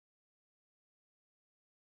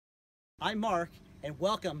I'm Mark, and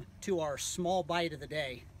welcome to our small bite of the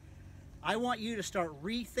day. I want you to start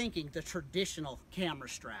rethinking the traditional camera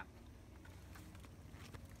strap.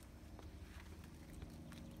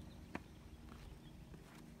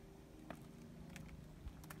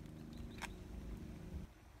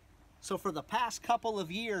 So for the past couple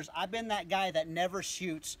of years, I've been that guy that never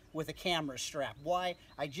shoots with a camera strap. Why?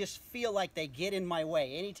 I just feel like they get in my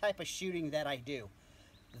way, any type of shooting that I do.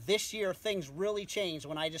 This year, things really changed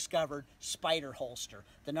when I discovered Spider Holster.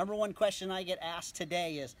 The number one question I get asked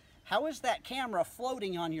today is, how is that camera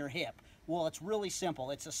floating on your hip? Well, it's really simple.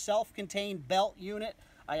 It's a self-contained belt unit.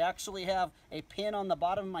 I actually have a pin on the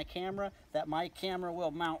bottom of my camera that my camera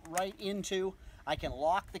will mount right into. I can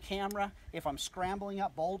lock the camera. If I'm scrambling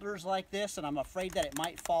up boulders like this and I'm afraid that it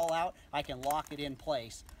might fall out, I can lock it in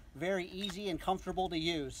place. Very easy and comfortable to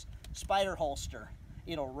use. Spider Holster.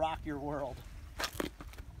 It'll rock your world.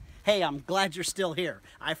 Hey, I'm glad you're still here.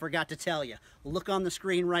 I forgot to tell you. Look on the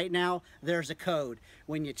screen right now. There's a code.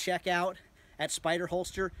 When you check out at Spider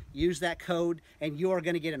Holster, use that code and you are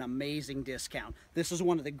going to get an amazing discount. This is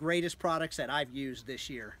one of the greatest products that I've used this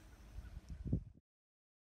year.